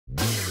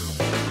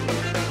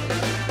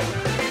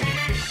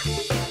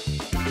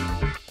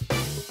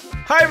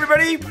Hi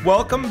everybody,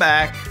 welcome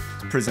back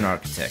to Prison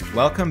Architect.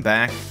 Welcome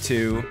back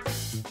to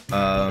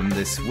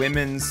this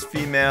Women's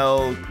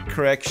Female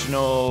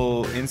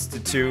Correctional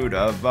Institute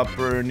of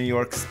Upper New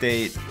York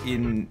State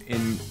in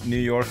New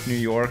York, New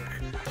York.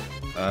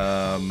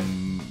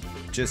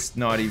 Just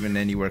not even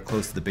anywhere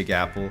close to the Big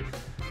Apple.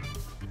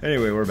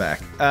 Anyway, we're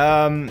back.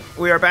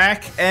 We are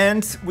back,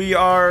 and we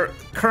are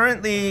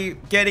currently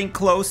getting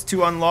close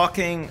to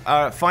unlocking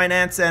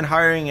finance and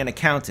hiring an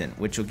accountant,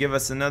 which will give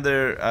us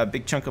another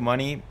big chunk of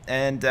money.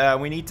 And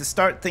we need to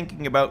start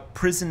thinking about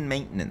prison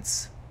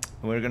maintenance.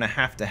 We're gonna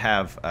have to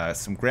have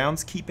some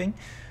groundskeeping.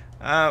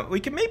 We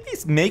can maybe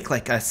make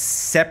like a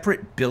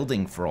separate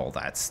building for all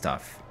that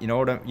stuff. You know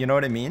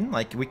what I mean?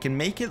 Like we can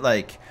make it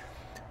like.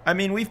 I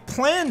mean, we've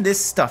planned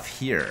this stuff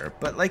here,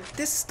 but like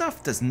this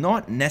stuff does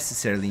not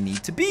necessarily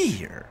need to be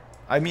here.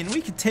 I mean,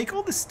 we could take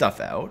all this stuff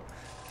out,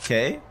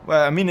 okay?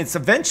 Well, I mean, it's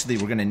eventually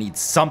we're gonna need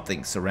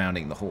something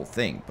surrounding the whole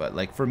thing, but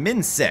like for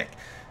MinSec,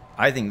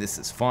 I think this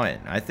is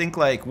fine. I think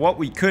like what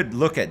we could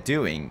look at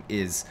doing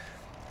is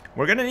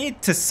we're gonna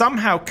need to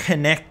somehow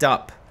connect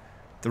up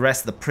the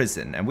rest of the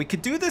prison, and we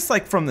could do this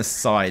like from the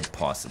side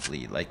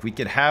possibly. Like we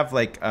could have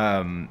like,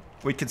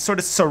 we could sort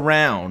of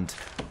surround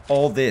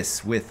all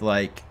this with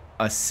like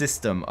a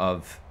system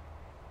of,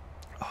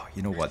 oh,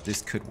 you know what,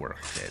 this could work,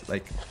 okay?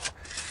 Like,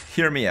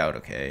 hear me out,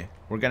 okay?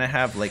 We're gonna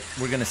have, like,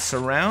 we're gonna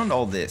surround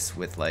all this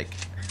with, like,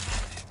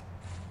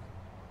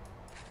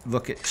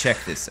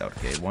 check this out,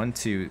 okay? 1,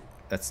 2,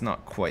 that's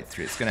not quite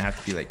 3. It's gonna have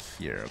to be, like,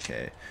 here,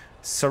 okay?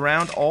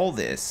 Surround all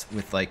this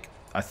with, like,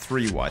 a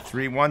 3-wide.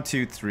 3, 1,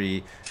 2,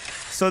 3,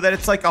 so that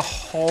it's like a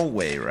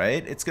hallway,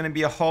 right? It's gonna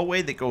be a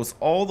hallway that goes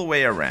all the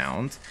way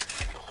around.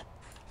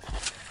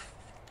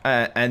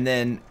 And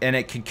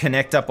it can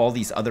connect up all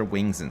these other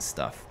wings and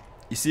stuff.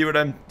 You see what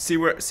I'm see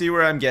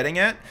where I'm getting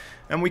at?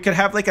 And we could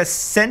have like a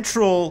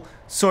central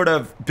sort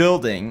of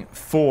building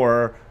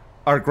for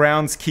our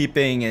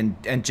groundskeeping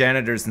and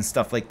janitors and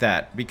stuff like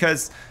that.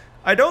 Because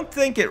I don't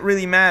think it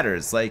really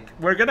matters. Like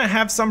we're gonna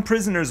have some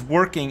prisoners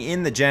working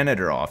in the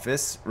janitor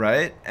office,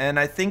 right? And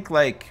I think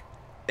like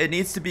it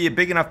needs to be a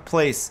big enough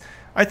place.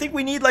 I think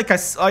we need like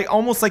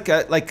almost like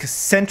a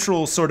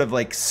central sort of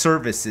like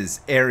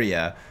services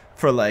area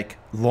for like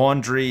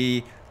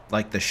laundry,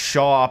 like the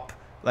shop,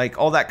 like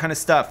all that kind of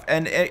stuff,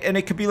 and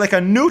it could be like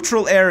a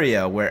neutral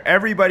area where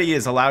everybody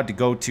is allowed to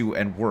go to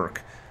and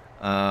work,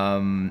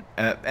 and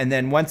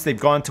then once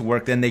they've gone to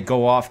work, then they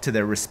go off to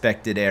their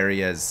respected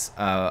areas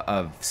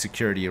of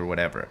security or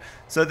whatever.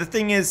 So the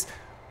thing is,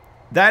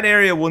 that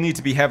area will need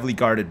to be heavily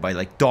guarded by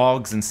like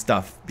dogs and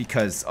stuff,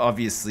 because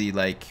obviously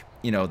like,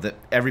 you know, that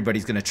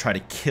everybody's gonna try to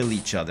kill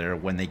each other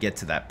when they get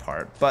to that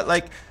part. But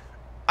like,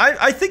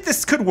 I think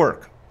this could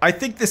work. I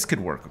think this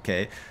could work,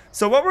 okay?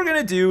 So what we're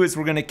gonna do is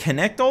we're gonna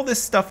connect all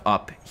this stuff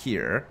up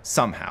here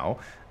somehow.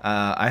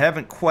 I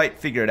haven't quite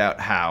figured out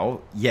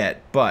how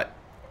yet, but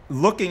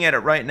looking at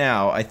it right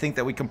now, I think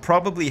that we can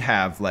probably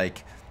have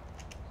like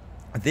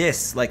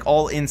this, like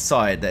all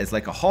inside that is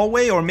like a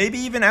hallway, or maybe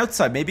even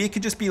outside. Maybe it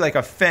could just be like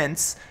a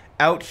fence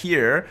out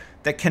here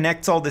that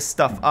connects all this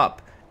stuff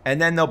up. And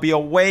then there'll be a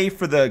way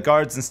for the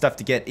guards and stuff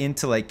to get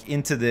into like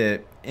into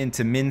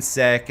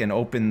MinSec and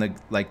open the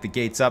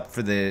gates up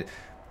for the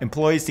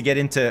employees to get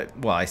into.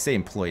 Well, I say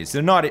employees.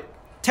 They're not,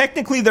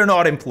 technically they're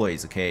not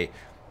employees, okay?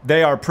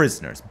 They are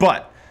prisoners,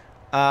 but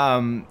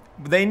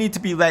they need to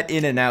be let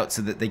in and out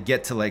so that they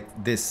get to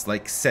like this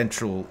like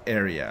central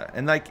area.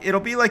 And like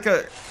it'll be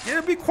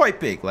quite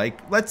big.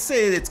 Like let's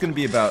say it's going to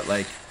be about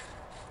like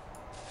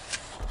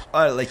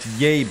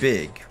yay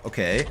big,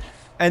 okay?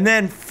 And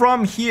then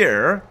from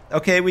here,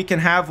 okay, we can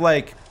have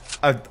like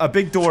a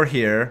big door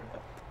here,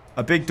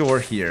 a big door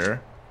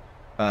here.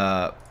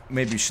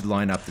 Maybe we should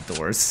line up the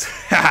doors.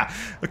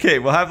 Okay,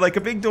 we'll have like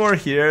a big door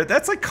here.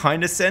 That's like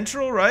kind of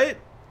central, right?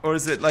 Or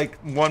is it like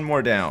one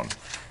more down?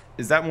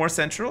 Is that more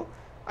central?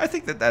 I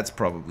think that that's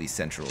probably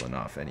central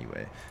enough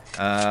anyway.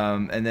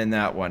 And then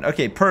that one.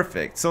 Okay,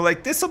 perfect. So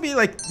like this will be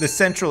like the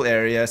central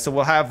area. So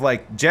we'll have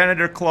like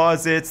janitor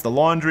closets, the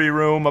laundry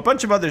room, a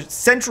bunch of other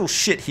central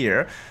shit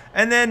here.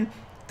 And then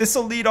this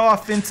will lead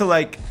off into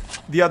like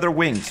the other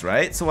wings,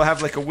 right? So we'll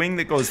have like a wing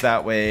that goes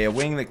that way, a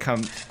wing that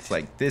comes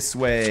like this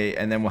way,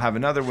 and then we'll have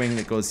another wing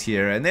that goes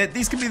here. And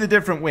these could be the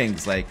different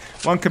wings. Like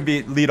one could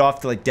be lead off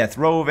to like Death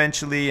Row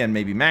eventually, and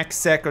maybe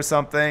MaxSec or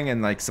something,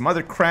 and like some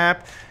other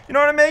crap. You know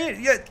what I mean?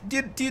 Yeah.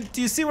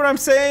 Do you see what I'm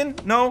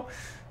saying? No?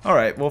 All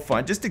right. Well,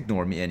 fine. Just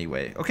ignore me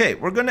anyway. Okay,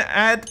 we're gonna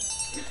add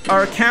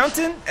our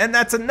accountant, and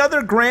that's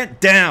another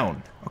grant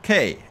down.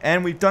 Okay,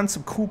 and we've done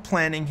some cool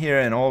planning here,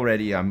 and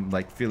already I'm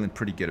like feeling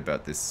pretty good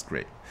about this. Is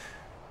great.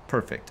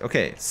 Perfect.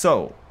 Okay,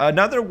 so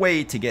another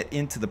way to get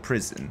into the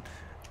prison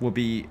will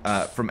be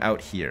from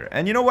out here.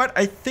 And you know what?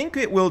 I think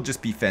it will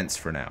just be fence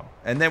for now.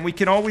 And then we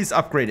can always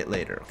upgrade it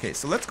later. Okay,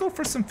 so let's go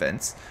for some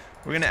fence.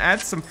 We're going to add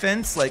some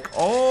fence like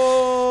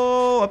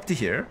all up to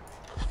here.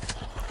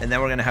 And then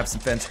we're going to have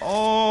some fence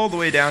all the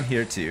way down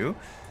here too.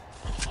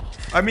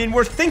 I mean,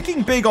 we're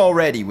thinking big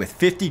already with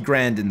 50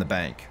 grand in the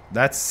bank.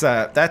 That's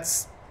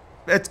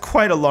That's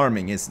quite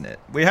alarming, isn't it?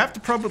 We have to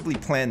probably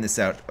plan this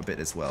out a bit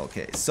as well.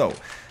 Okay, so,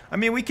 I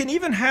mean, we can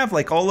even have,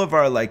 like, all of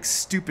our, like,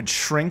 stupid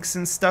shrinks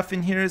and stuff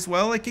in here as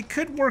well. Like, it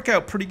could work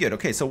out pretty good.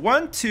 Okay, so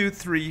 1, 2,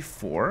 3,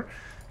 4.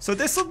 So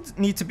this will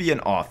need to be an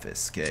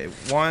office. Okay,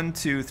 1,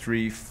 2,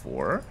 3,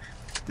 4.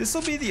 This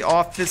will be the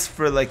office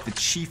for, like, the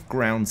chief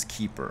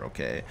groundskeeper,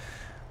 okay?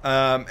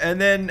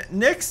 And then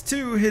next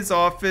to his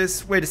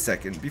office, wait a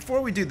second.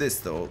 Before we do this,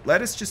 though,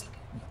 let us just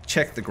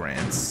check the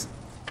grants.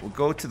 We'll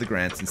go to the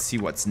grants and see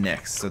what's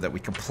next so that we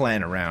can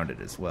plan around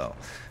it as well.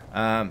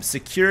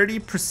 Security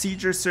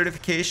procedure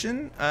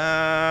certification.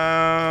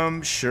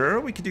 Sure,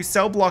 we could do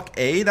cell block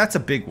A. That's a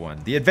big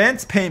one. The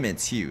advance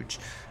payment's huge.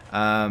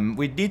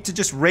 We need to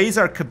just raise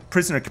our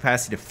prisoner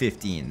capacity to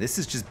 15. This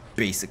is just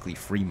basically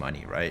free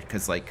money, right?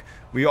 Because, like,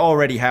 we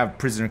already have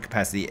prisoner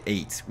capacity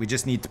 8. We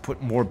just need to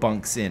put more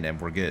bunks in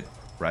and we're good,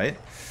 right?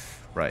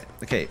 Right.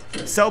 Okay,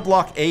 cell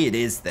block A it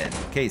is then.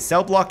 Okay,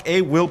 cell block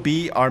A will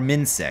be our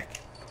MinSec.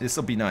 This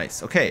will be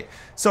nice. Okay,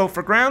 so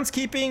for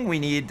groundskeeping, we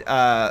need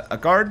a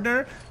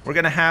gardener. We're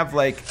going to have,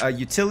 like, a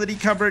utility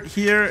cupboard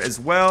here as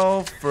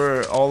well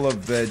for all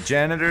of the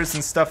janitors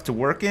and stuff to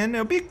work in.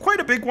 It'll be quite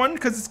a big one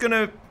because it's going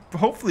to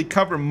hopefully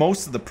cover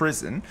most of the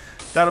prison.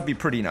 That'll be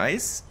pretty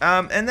nice.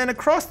 And then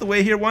across the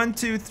way here, 1,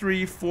 2,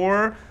 3,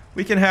 4,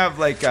 we can have,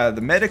 like, the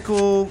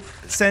medical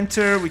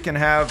center. We can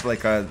have,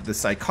 like, the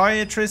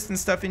psychiatrist and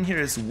stuff in here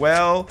as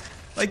well.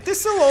 Like,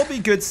 this will all be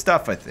good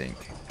stuff, I think.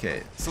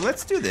 Okay, so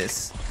let's do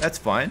this. That's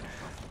fine.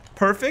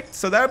 Perfect.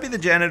 So that'll be the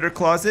janitor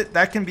closet.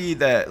 That can be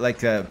the,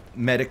 like,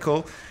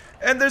 medical.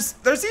 And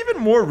there's even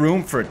more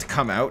room for it to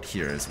come out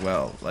here as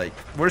well. Like,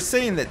 we're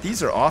saying that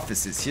these are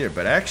offices here,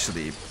 but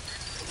actually,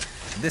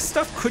 this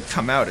stuff could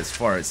come out as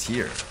far as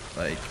here.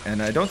 Like,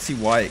 and I don't see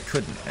why it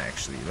couldn't,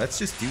 actually. Let's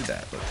just do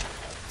that. Look,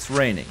 it's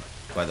raining,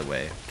 by the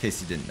way, in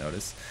case you didn't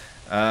notice.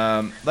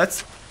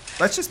 Let's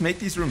just make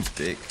these rooms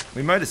big.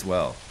 We might as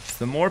well.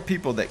 The more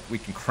people that we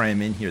can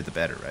cram in here, the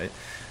better, right?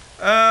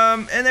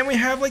 And then we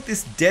have, like,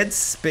 this dead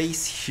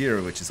space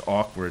here, which is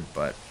awkward,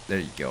 but there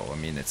you go. I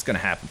mean, it's gonna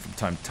happen from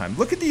time to time.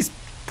 Look at these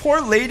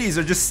poor ladies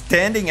are just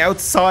standing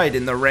outside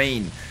in the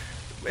rain.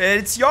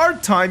 It's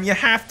yard time. You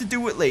have to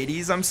do it,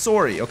 ladies. I'm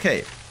sorry.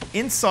 Okay,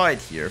 inside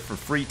here for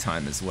free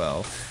time as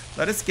well.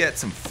 Let us get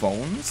some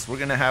phones. We're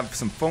gonna have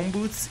some phone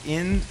booths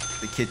in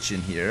the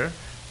kitchen here.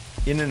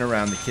 In and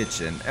around the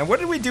kitchen. And what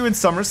did we do in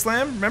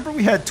SummerSlam? Remember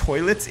we had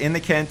toilets in the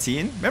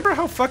canteen? Remember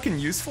how fucking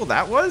useful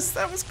that was?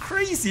 That was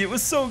crazy. It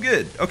was so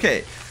good.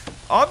 Okay,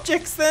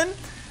 objects then.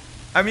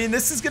 I mean,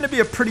 this is going to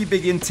be a pretty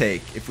big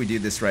intake if we do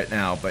this right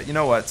now, but you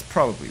know what? It's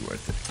probably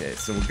worth it. Okay,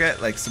 so we'll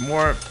get, like, some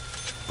more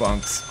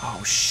bunks.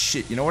 Oh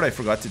shit, you know what I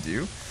forgot to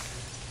do?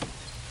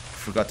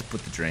 Forgot to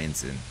put the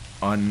drains in.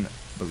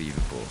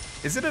 Unbelievable.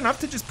 Is it enough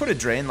to just put a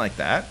drain like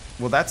that?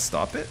 Will that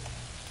stop it?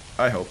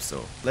 I hope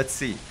so. Let's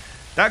see.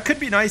 That could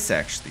be nice,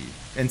 actually.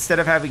 Instead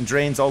of having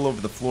drains all over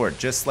the floor,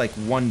 just like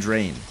one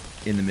drain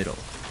in the middle.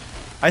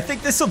 I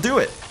think this will do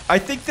it. I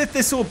think that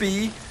this will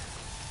be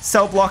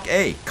cell block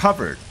A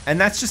covered, and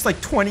that's just like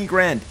 20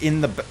 grand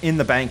in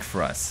the bank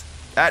for us.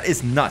 That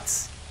is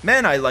nuts.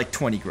 Man, I like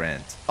 20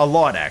 grand. A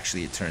lot,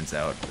 actually, it turns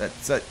out.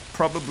 That's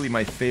probably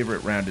my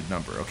favorite rounded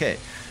number. Okay,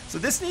 so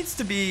this needs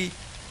to be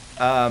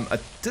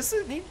does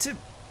it need to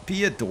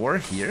be a door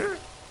here?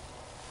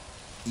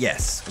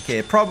 Yes. Okay,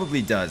 it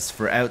probably does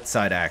for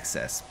outside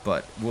access,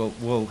 but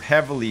we'll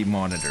heavily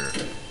monitor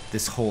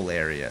this whole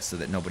area so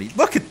that nobody...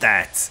 Look at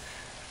that!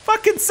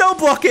 Fucking cell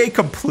block A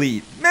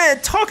complete.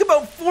 Man, talk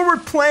about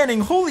forward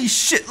planning. Holy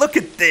shit, look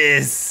at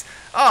this.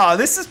 Ah,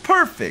 this is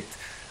perfect.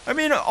 I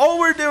mean, all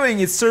we're doing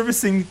is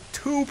servicing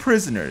 2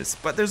 prisoners,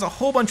 but there's a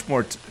whole bunch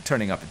more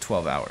turning up in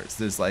 12 hours.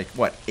 There's like,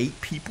 what,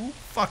 8 people?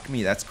 Fuck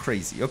me, that's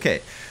crazy.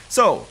 Okay,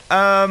 so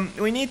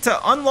we need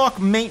to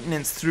unlock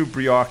maintenance through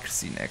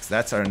bureaucracy next.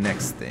 That's our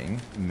next thing,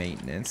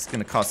 maintenance. It's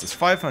gonna cost us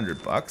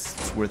 500 bucks.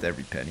 It's worth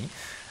every penny.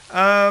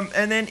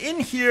 And then in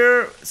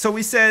here, so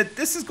we said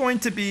this is going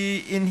to be,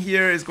 in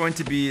here is going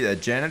to be a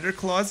janitor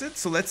closet.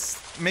 So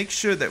let's make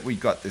sure that we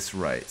got this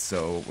right.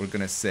 So we're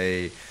gonna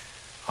say,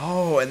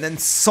 oh, and then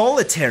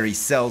solitary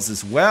cells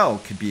as well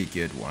could be a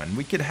good one.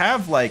 We could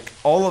have like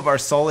all of our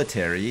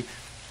solitary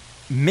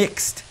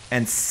mixed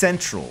and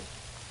central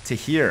to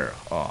here.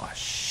 Oh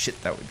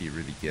shit, that would be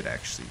really good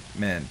actually.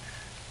 Man,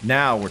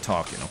 now we're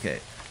talking. Okay,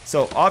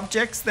 so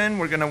objects then,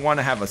 we're gonna want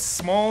to have a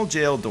small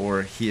jail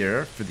door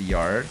here for the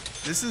yard.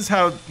 This is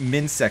how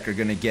MinSec are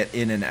gonna get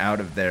in and out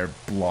of their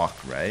block,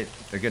 right?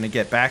 They're gonna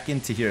get back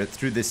into here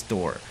through this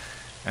door.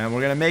 And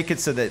we're gonna make it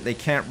so that they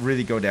can't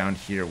really go down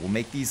here. We'll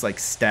make these like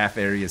staff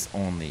areas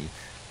only,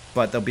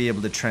 but they'll be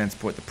able to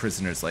transport the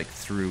prisoners like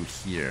through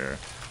here,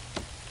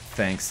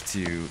 thanks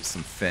to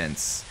some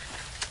fence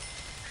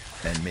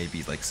and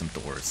maybe like some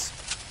doors.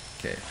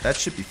 Okay, that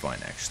should be fine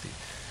actually.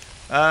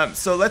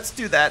 So let's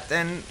do that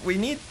then.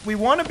 We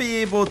want to be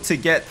able to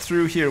get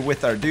through here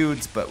with our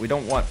dudes, but we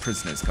don't want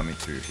prisoners coming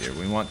through here.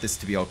 We want this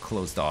to be all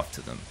closed off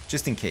to them,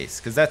 just in case,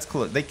 because that's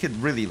cool. They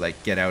could really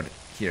like get out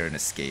here and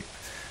escape.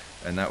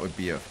 And that would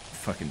be a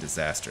fucking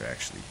disaster,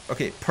 actually.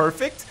 Okay,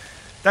 perfect.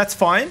 That's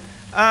fine.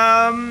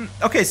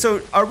 Okay,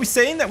 so are we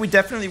saying that we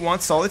definitely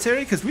want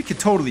solitary? Because we could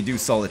totally do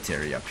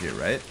solitary up here,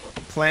 right?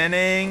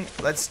 Planning,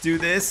 let's do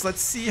this.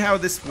 Let's see how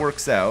this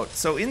works out.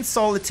 So in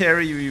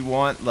solitary, we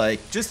want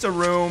like just a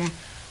room,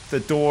 the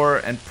door,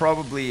 and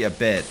probably a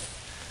bed.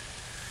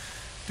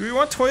 Do we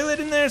want toilet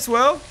in there as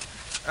well?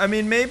 I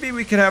mean, maybe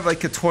we could have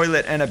like a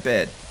toilet and a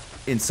bed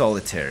in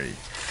solitary.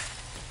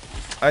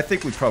 I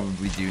think we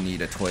probably do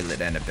need a toilet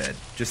and a bed,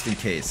 just in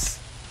case.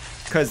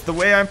 Because the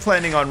way I'm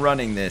planning on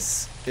running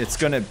this, it's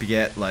gonna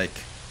get like,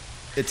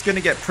 it's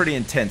gonna get pretty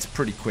intense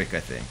pretty quick, I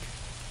think.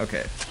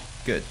 Okay,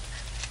 good.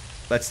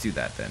 Let's do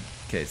that then.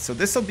 Okay, so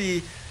this'll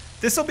be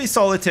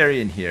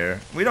solitary in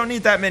here. We don't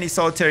need that many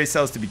solitary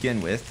cells to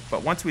begin with,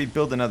 but once we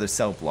build another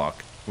cell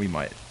block, we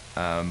might.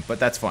 But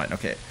that's fine.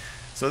 Okay,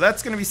 so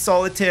that's gonna be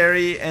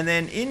solitary, and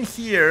then in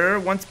here,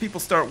 once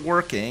people start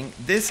working,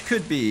 this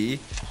could be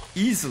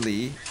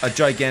easily a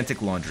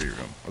gigantic laundry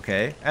room,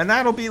 okay? And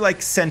that'll be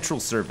like central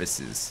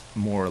services,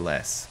 more or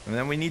less. And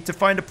then we need to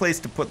find a place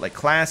to put like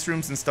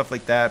classrooms and stuff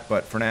like that,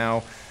 but for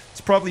now, it's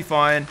probably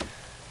fine.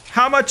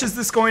 How much is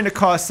this going to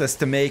cost us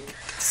to make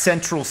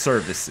central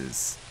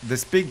services?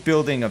 This big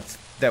building of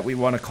that we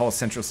want to call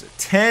central,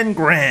 10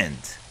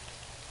 grand.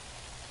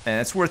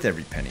 And it's worth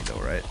every penny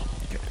though, right?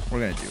 Okay, we're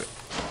gonna do it.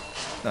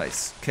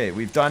 Nice. Okay,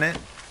 we've done it.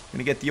 I'm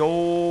gonna get the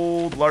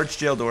old large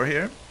jail door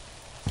here.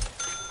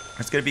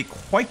 There's going to be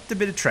quite a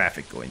bit of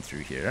traffic going through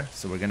here,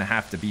 so we're going to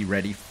have to be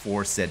ready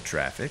for said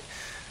traffic.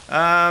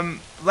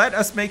 Let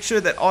us make sure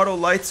that auto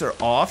lights are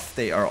off.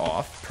 They are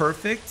off.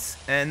 Perfect.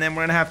 And then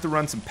we're going to have to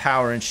run some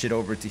power and shit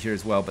over to here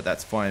as well, but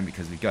that's fine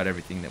because we got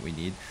everything that we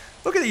need.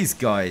 Look at these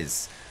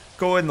guys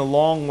going the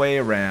long way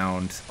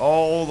around,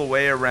 all the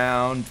way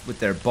around with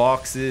their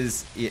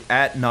boxes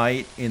at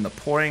night in the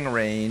pouring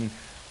rain,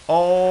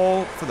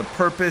 all for the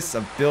purpose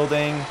of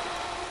building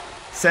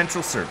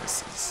central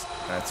services.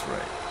 That's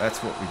right.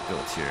 That's what we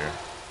built here.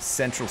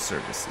 Central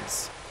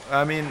services.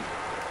 I mean,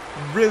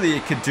 really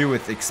it could do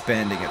with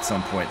expanding at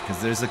some point because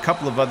there's a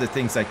couple of other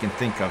things I can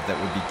think of that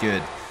would be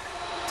good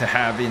to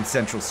have in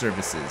central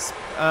services.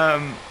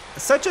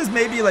 Such as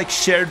maybe like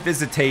shared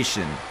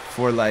visitation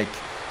for like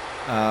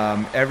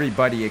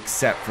everybody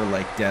except for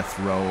like Death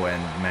Row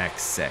and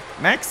MaxSec.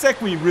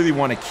 MaxSec we really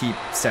want to keep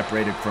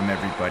separated from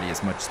everybody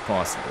as much as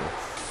possible.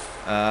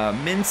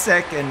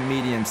 MinSec and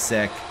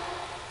MediumSec,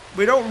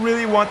 we don't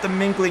really want them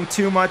mingling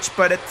too much,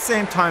 but at the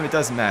same time, it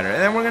doesn't matter.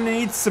 And then we're going to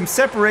need some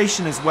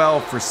separation as well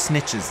for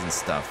snitches and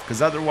stuff,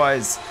 because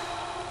otherwise,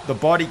 the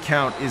body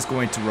count is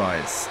going to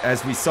rise,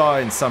 as we saw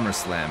in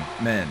SummerSlam.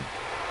 Man,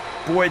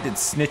 boy did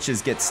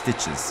snitches get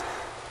stitches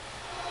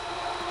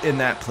in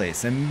that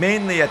place, and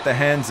mainly at the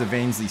hands of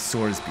Ainsley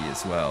Sorsby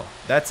as well.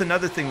 That's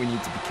another thing we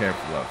need to be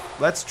careful of.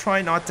 Let's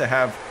try not to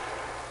have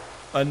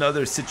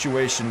another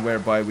situation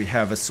whereby we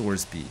have a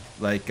Sorsby,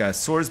 like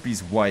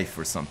Sorsby's wife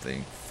or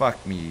something.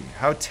 Fuck me,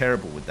 how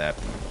terrible would that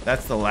be?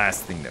 That's the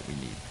last thing that we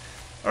need.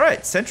 All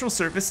right, central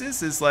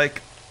services is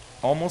like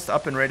almost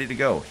up and ready to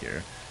go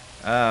here.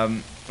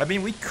 I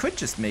mean, we could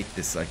just make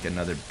this like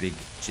another big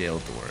jail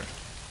door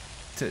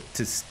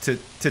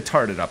to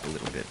tart it up a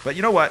little bit, but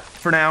you know what?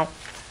 For now,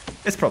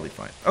 it's probably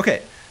fine.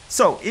 Okay,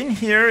 so in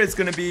here is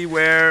going to be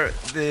where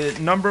the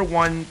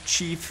 #1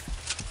 chief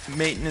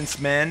maintenance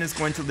man is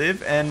going to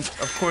live, and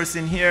of course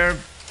in here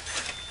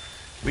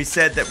we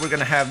said that we're going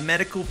to have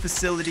medical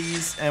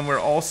facilities, and we're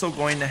also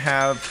going to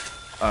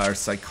have our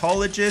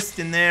psychologist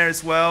in there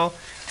as well.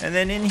 And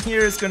then in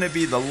here is going to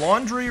be the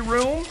laundry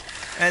room,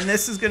 and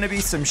this is going to be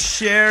some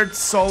shared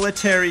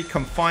solitary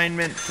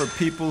confinement for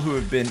people who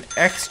have been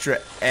extra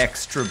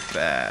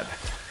bad,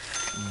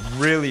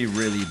 really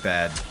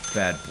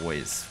bad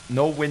boys.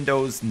 No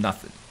windows,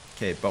 nothing.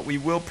 Okay, but we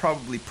will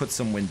probably put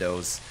some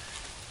windows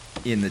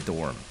in the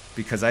dorm,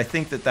 because I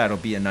think that that'll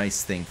be a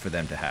nice thing for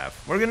them to have.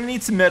 We're gonna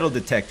need some metal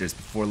detectors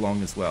before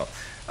long as well.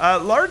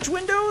 Large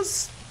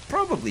windows?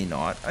 Probably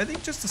not. I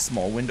think just a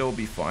small window will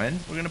be fine.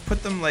 We're gonna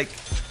put them like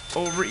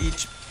over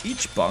each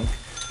bunk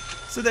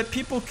so that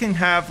people can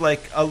have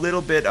like a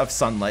little bit of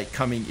sunlight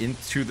coming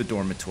into the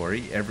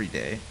dormitory every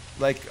day.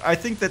 Like, I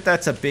think that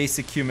that's a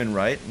basic human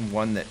right, and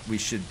one that we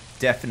should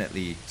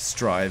definitely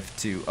strive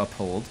to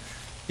uphold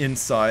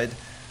inside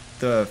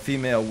the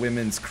Female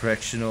Women's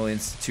Correctional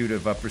Institute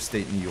of Upper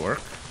State New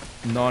York.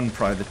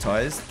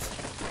 Non-privatized,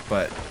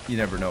 but you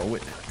never know,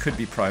 it could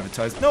be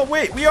privatized. No,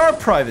 wait, we are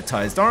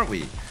privatized, aren't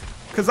we?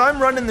 Because I'm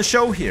running the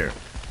show here.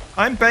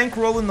 I'm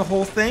bankrolling the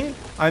whole thing.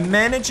 I'm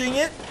managing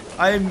it.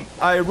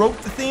 I wrote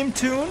the theme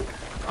tune.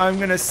 I'm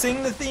gonna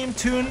sing the theme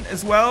tune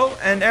as well,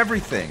 and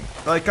everything.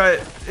 Like,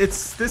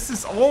 this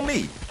is all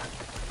me.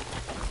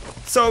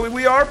 So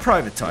we are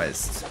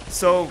privatized.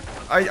 So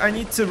I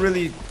need to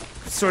really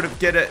sort of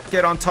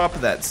get on top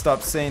of that and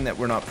stop saying that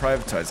we're not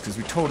privatized, because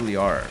we totally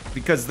are.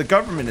 Because the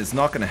government is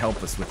not going to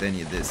help us with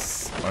any of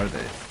this, are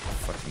they?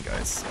 Fucking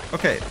guys.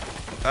 Okay,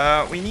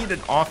 we need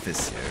an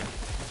office here.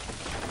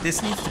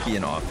 This needs to be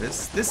an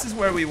office. This is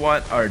where we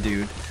want our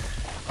dude,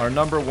 our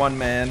 #1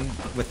 man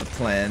with a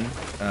plan.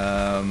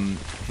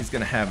 He's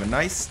going to have a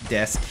nice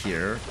desk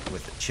here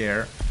with a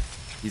chair.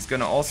 He's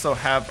going to also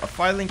have a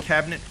filing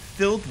cabinet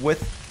filled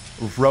with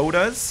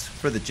rotas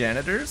for the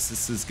janitors.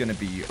 This is going to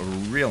be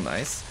real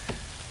nice.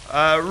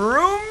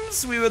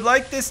 Rooms, we would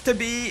like this to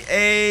be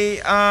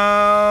a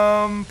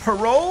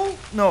parole.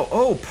 No,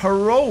 oh,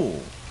 parole.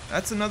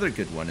 That's another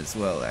good one as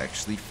well,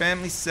 actually.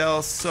 Family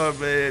cell, so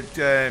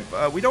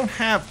we don't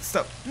have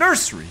stuff.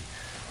 Nursery.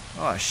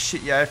 Oh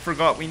shit, yeah, I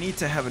forgot we need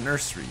to have a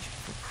nursery.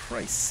 For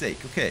Christ's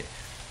sake. Okay.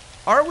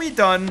 Are we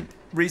done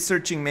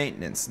researching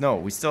maintenance? No,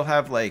 we still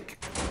have like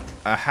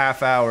a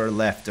half hour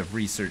left of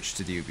research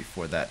to do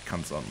before that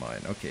comes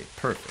online. Okay,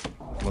 perfect.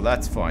 Well,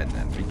 that's fine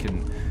then.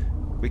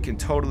 We can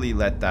totally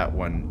let that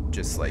one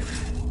just like,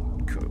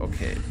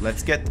 okay,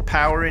 let's get the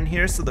power in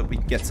here so that we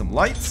can get some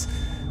lights.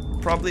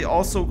 We're probably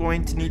also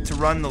going to need to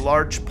run the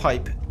large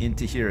pipe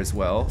into here as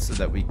well so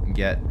that we can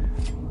get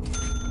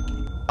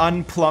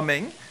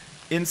unplumbing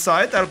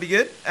inside. That'll be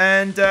good.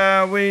 And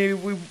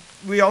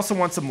we also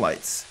want some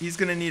lights. He's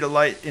gonna need a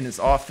light in his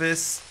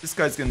office. This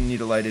guy's gonna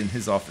need a light in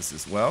his office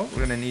as well.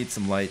 We're gonna need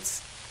some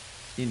lights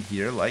in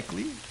here,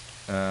 likely.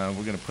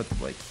 We're gonna put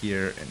them like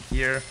here and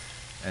here,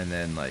 and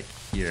then like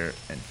here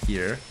and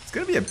here. It's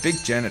gonna be a big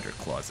janitor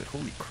closet.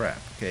 Holy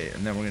crap. Okay,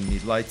 and then we're gonna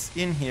need lights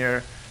in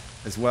here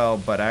as well,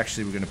 but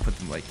actually we're gonna put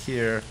them like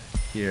here,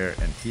 here,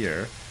 and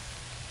here.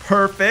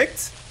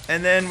 Perfect.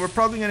 And then we're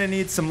probably gonna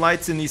need some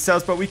lights in these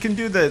cells, but we can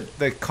do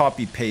the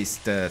copy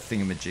paste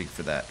thingamajig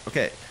for that.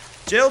 Okay.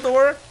 Jail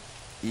door.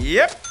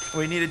 Yep.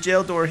 We need a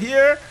jail door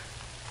here.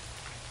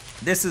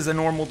 This is a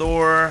normal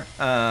door.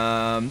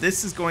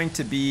 This is going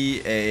to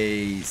be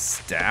a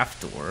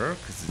staff door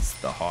because it's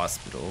the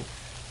hospital.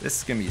 This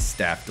is going to be a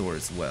staff door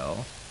as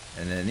well.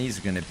 And then these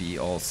are going to be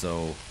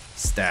also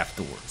staff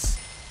doors.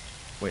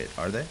 Wait,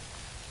 are they?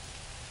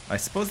 I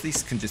suppose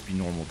these can just be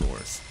normal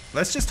doors.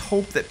 Let's just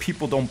hope that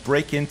people don't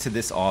break into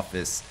this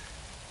office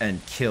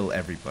and kill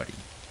everybody.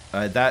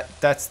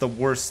 That's the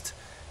worst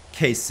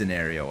case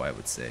scenario, I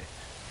would say.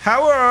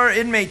 How are our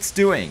inmates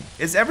doing?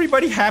 Is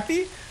everybody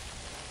happy?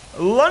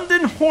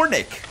 London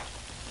Hornick,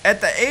 at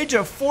the age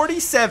of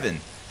 47.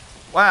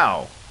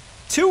 Wow.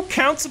 2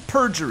 counts of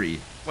perjury.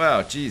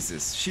 Wow,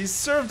 Jesus. She's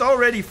served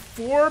already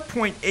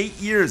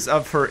 4.8 years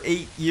of her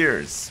 8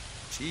 years.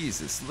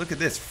 Jesus, look at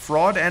this.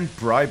 Fraud and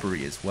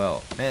bribery as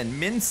well. Man,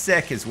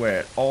 MinSec is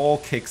where it all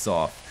kicks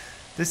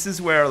off. This is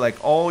where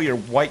like all your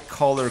white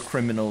collar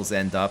criminals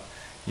end up.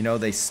 You know,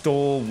 they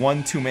stole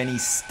one too many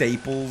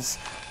staples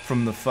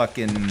from the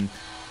fucking,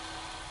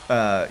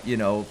 you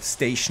know,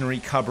 stationery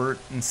cupboard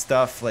and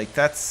stuff. Like,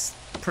 that's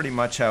pretty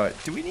much how it...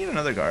 Do we need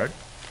another guard?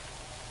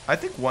 I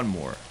think one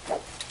more.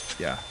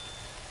 Yeah.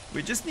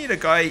 We just need a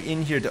guy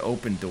in here to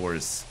open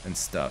doors and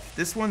stuff.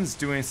 This one's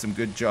doing some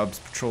good jobs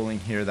patrolling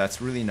here.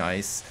 That's really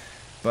nice.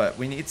 But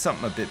we need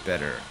something a bit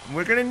better.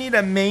 We're going to need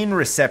a main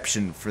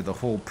reception for the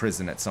whole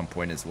prison at some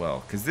point as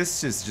well. Because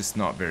this is just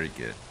not very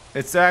good.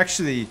 It's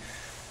actually...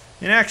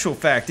 In actual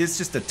fact, it's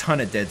just a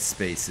ton of dead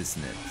space,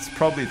 isn't it? It's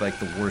probably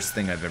like the worst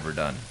thing I've ever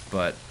done.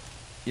 But,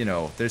 you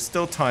know, there's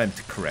still time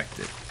to correct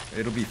it.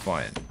 It'll be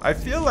fine. I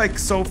feel like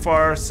so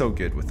far, so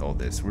good with all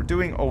this. We're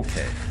doing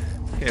okay.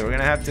 Okay, we're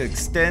gonna have to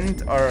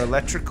extend our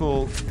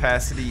electrical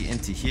capacity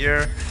into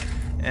here.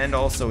 And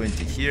also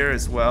into here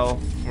as well.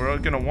 We're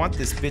gonna want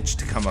this bitch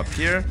to come up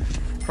here.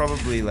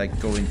 Probably like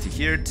go into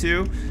here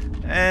too.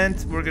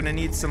 And we're gonna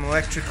need some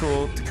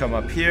electrical to come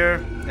up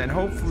here. And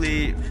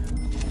hopefully...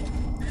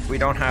 we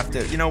don't have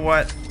to, you know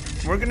what?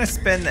 We're gonna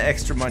spend the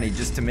extra money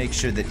just to make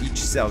sure that each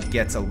cell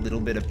gets a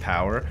little bit of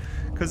power.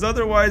 Because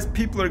otherwise,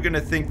 people are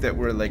gonna think that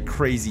we're like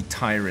crazy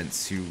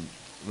tyrants who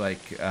like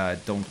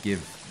don't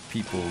give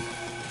people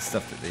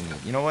stuff that they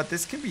need. You know what?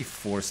 This can be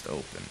forced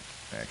open,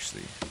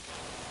 actually.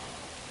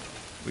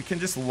 We can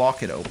just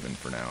lock it open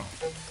for now.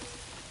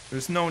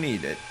 There's no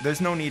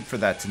need for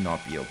that to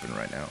not be open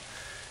right now.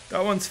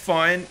 That one's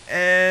fine,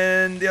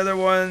 and the other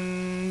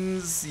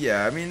ones,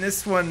 yeah, I mean,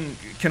 this one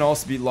can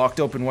also be locked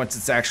open once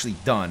it's actually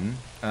done,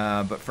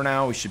 but for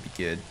now, we should be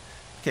good.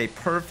 Okay,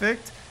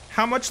 perfect.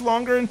 How much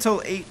longer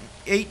until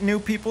eight new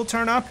people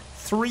turn up?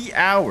 3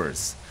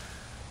 hours.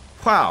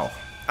 Wow.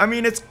 I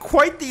mean, it's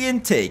quite the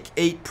intake,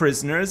 8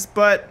 prisoners,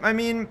 but, I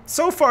mean,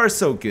 so far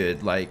so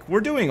good. Like,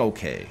 we're doing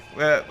okay.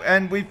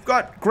 And we've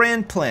got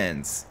grand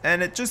plans,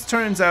 and it just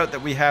turns out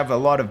that we have a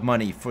lot of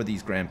money for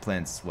these grand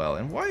plans as well.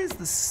 And why is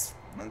this...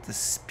 the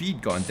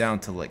speed gone down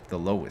to like the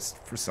lowest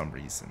for some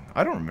reason?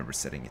 I don't remember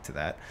setting it to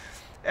that.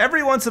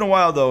 Every once in a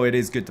while though, it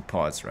is good to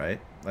pause, right?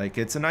 Like,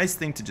 it's a nice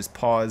thing to just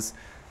pause,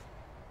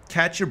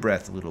 catch your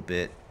breath a little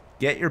bit,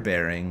 get your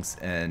bearings,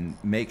 and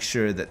make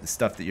sure that the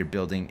stuff that you're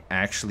building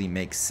actually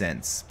makes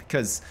sense.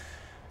 Because,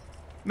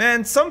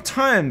 man,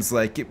 sometimes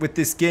like with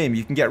this game,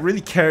 you can get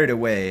really carried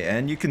away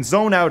and you can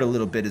zone out a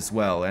little bit as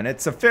well. And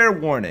it's a fair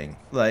warning.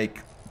 Like,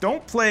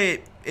 don't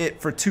play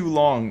it for too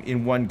long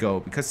in one go,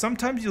 because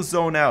sometimes you'll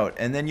zone out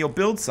and then you'll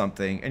build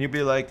something and you'll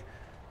be like,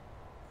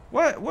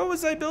 what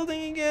was I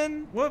building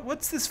again?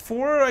 What's this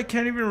for? I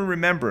can't even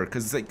remember,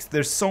 because like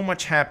there's so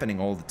much happening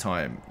all the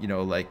time. You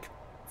know, like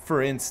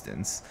for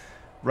instance,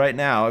 right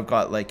now I've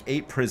got like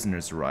 8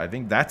 prisoners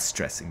arriving. That's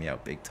stressing me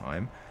out big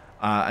time.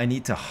 I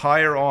need to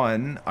hire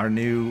on our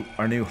new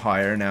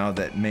hire now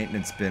that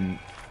maintenance been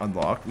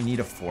unlocked. We need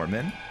a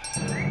foreman.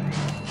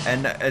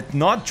 And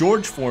not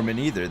George Foreman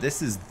either.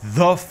 This is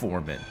the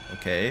foreman,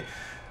 okay?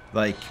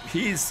 Like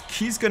he's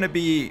gonna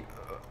be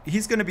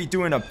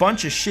doing a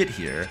bunch of shit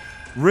here.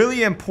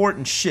 Really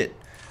important shit.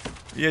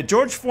 Yeah,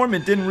 George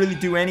Foreman didn't really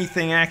do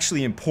anything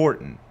actually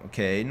important,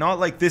 okay? Not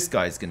like this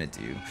guy's gonna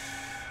do.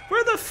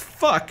 Where the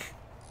fuck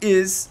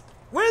is...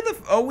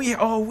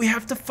 we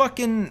have to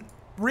fucking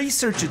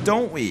research it,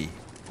 don't we?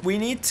 We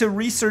need to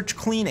research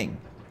cleaning.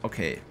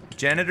 Okay,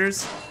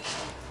 janitors.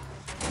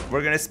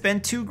 We're gonna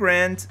spend $2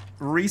 grand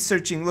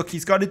researching. Look,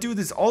 he's got to do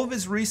this, all of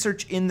his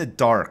research in the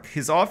dark.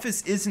 His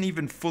office isn't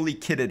even fully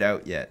kitted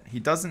out yet. He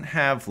doesn't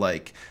have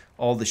like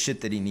all the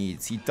shit that he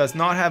needs. He does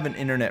not have an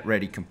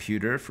internet-ready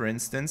computer, for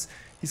instance.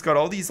 He's got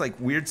all these like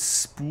weird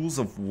spools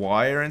of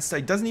wire and stuff.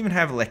 He doesn't even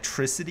have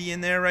electricity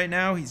in there right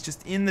now. He's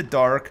just in the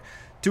dark,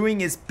 doing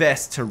his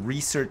best to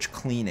research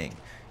cleaning.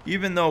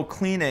 Even though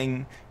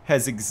cleaning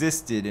has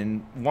existed in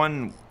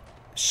one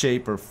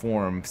shape or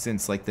form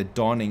since like the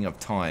dawning of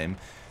time,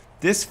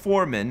 this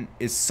foreman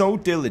is so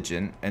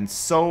diligent and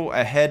so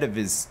ahead of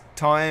his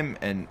time,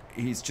 and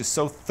he's just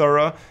so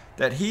thorough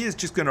that he is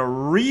just gonna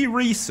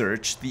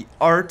research the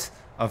art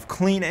of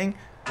cleaning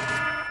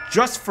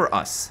just for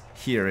us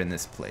here in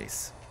this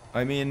place.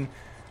 I mean,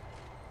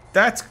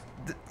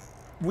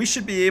 we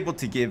should be able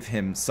to give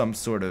him some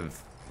sort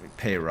of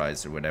pay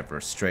rise or whatever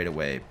straight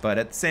away, but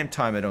at the same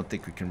time I don't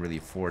think we can really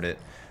afford it.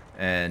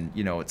 And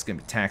you know, it's gonna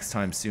be tax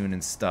time soon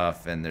and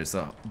stuff, and there's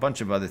a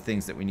bunch of other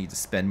things that we need to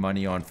spend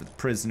money on for the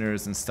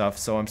prisoners and stuff.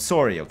 So I'm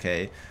sorry,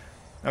 okay?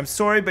 I'm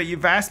sorry, but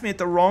you've asked me at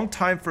the wrong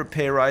time for a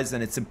pay rise,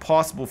 and it's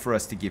impossible for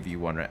us to give you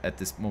one at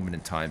this moment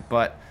in time.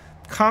 But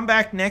come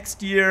back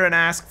next year and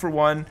ask for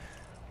one.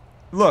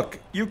 Look,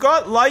 you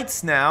got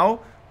lights now.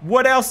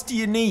 What else do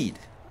you need?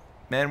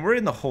 Man, we're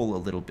in the hole a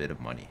little bit of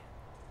money.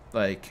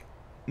 Like,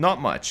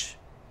 not much.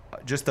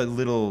 Just a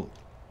little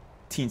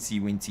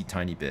teensy-weensy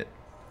tiny bit.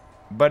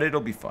 But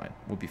it'll be fine.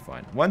 We'll be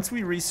fine. Once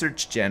we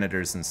research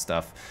janitors and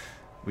stuff,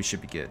 we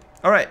should be good.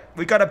 All right,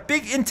 we got a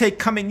big intake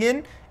coming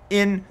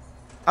in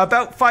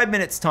about 5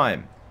 minutes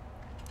time.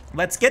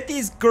 Let's get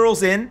these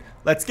girls in.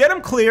 Let's get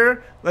them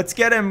clear. Let's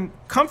get them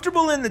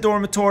comfortable in the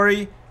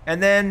dormitory.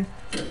 And then,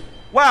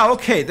 wow,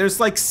 okay,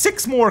 there's like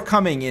 6 more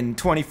coming in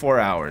 24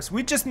 hours.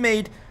 We just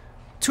made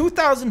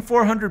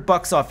 2,400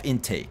 bucks off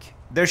intake.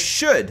 There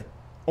should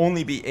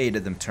only be 8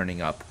 of them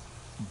turning up,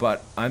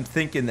 but I'm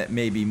thinking that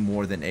maybe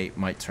more than 8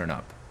 might turn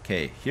up.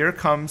 Okay, here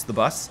comes the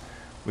bus.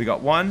 We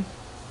got 1,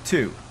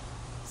 2,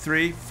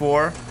 3,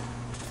 4,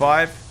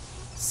 5,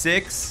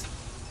 6,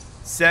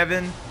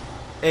 7,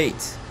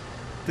 8.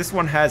 This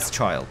one has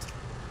child.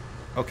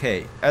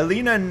 Okay,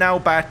 Alina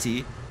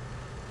Naubati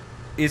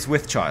is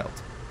with child.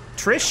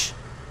 Trish?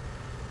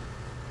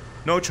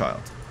 No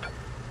child.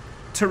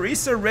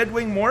 Teresa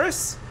Redwing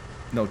Morris?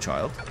 No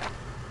child.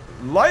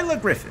 Lila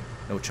Griffin?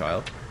 No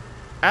child.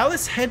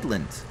 Alice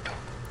Headland?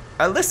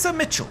 Alyssa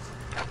Mitchell?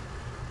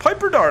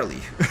 Piper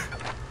Darley?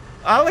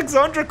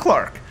 Alexandra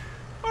Clark?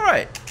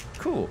 Alright,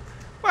 cool.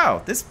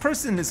 Wow, this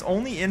person is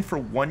only in for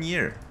 1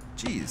 year.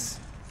 Jeez.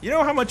 You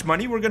know how much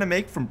money we're gonna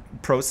make from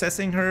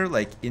processing her,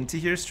 like, into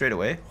here straight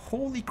away?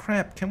 Holy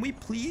crap, can we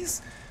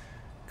please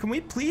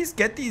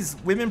get these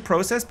women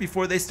processed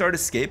before they start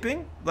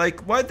escaping?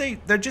 Like,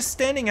 they're just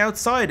standing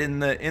outside in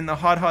the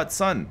hot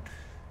sun.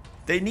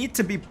 They need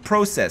to be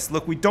processed.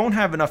 Look, we don't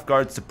have enough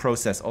guards to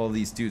process all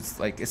these dudes,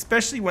 like,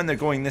 especially when they're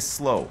going this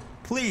slow.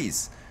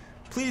 Please,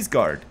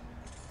 guard,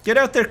 get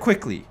out there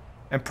quickly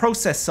and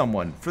process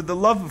someone, for the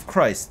love of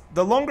Christ.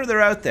 The longer they're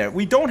out there,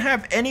 we don't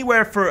have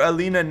anywhere for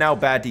Alina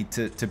Naubati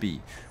to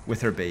be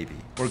with her baby.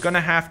 We're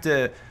gonna have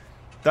to,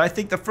 I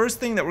think the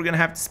first thing that we're gonna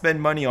have to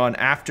spend money on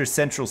after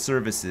central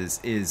services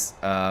is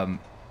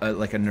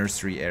like a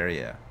nursery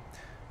area.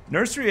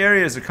 Nursery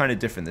areas are kind of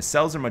different. The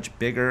cells are much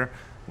bigger.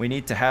 We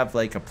need to have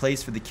like a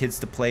place for the kids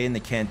to play in the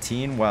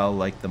canteen while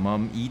like the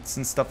mom eats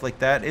and stuff like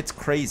that. It's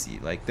crazy.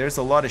 Like, there's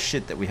a lot of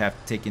shit that we have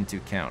to take into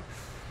account.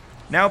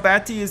 Now,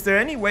 Batty, is there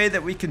any way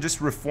that we can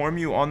just reform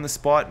you on the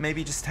spot?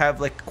 Maybe just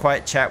have like a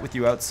quiet chat with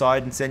you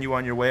outside and send you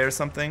on your way or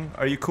something?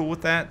 Are you cool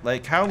with that?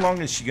 Like, how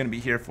long is she gonna be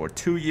here for?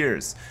 2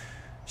 years.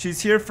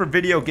 She's here for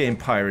video game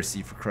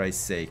piracy, for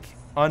Christ's sake.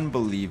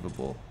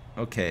 Unbelievable.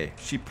 Okay,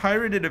 she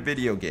pirated a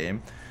video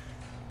game,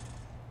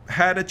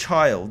 had a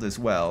child as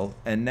well,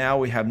 and now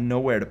we have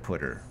nowhere to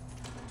put her.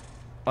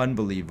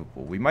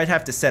 Unbelievable. We might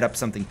have to set up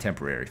something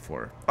temporary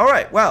for her.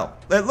 Alright, well,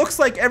 it looks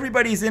like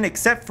everybody's in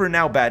except for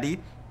now Batty,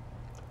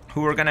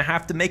 who we're gonna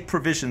have to make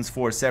provisions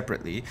for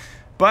separately.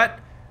 But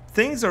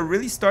things are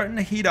really starting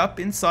to heat up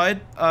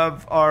inside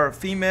of our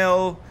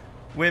female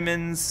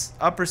women's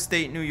upper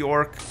state New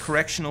York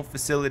correctional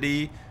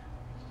facility,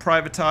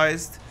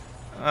 privatized.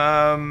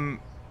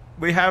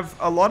 We have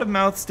a lot of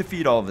mouths to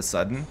feed all of a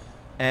sudden,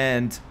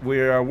 and we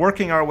are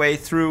working our way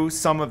through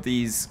some of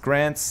these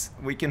grants.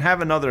 We can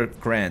have another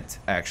grant,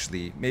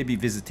 actually, maybe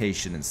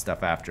visitation and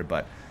stuff after,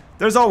 but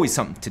there's always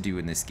something to do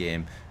in this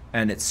game,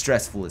 and it's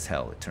stressful as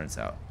hell, it turns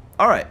out.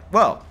 Alright,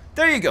 well,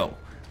 there you go.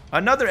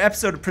 another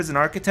episode of Prison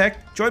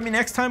Architect. Join me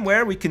next time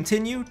where we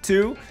continue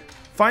to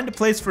find a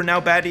place for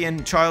Nalbadi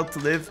and Child to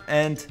live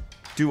and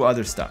do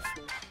other stuff.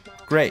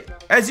 Great.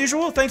 As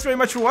usual, thanks very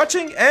much for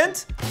watching,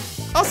 and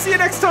I'll see you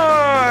next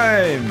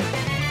time!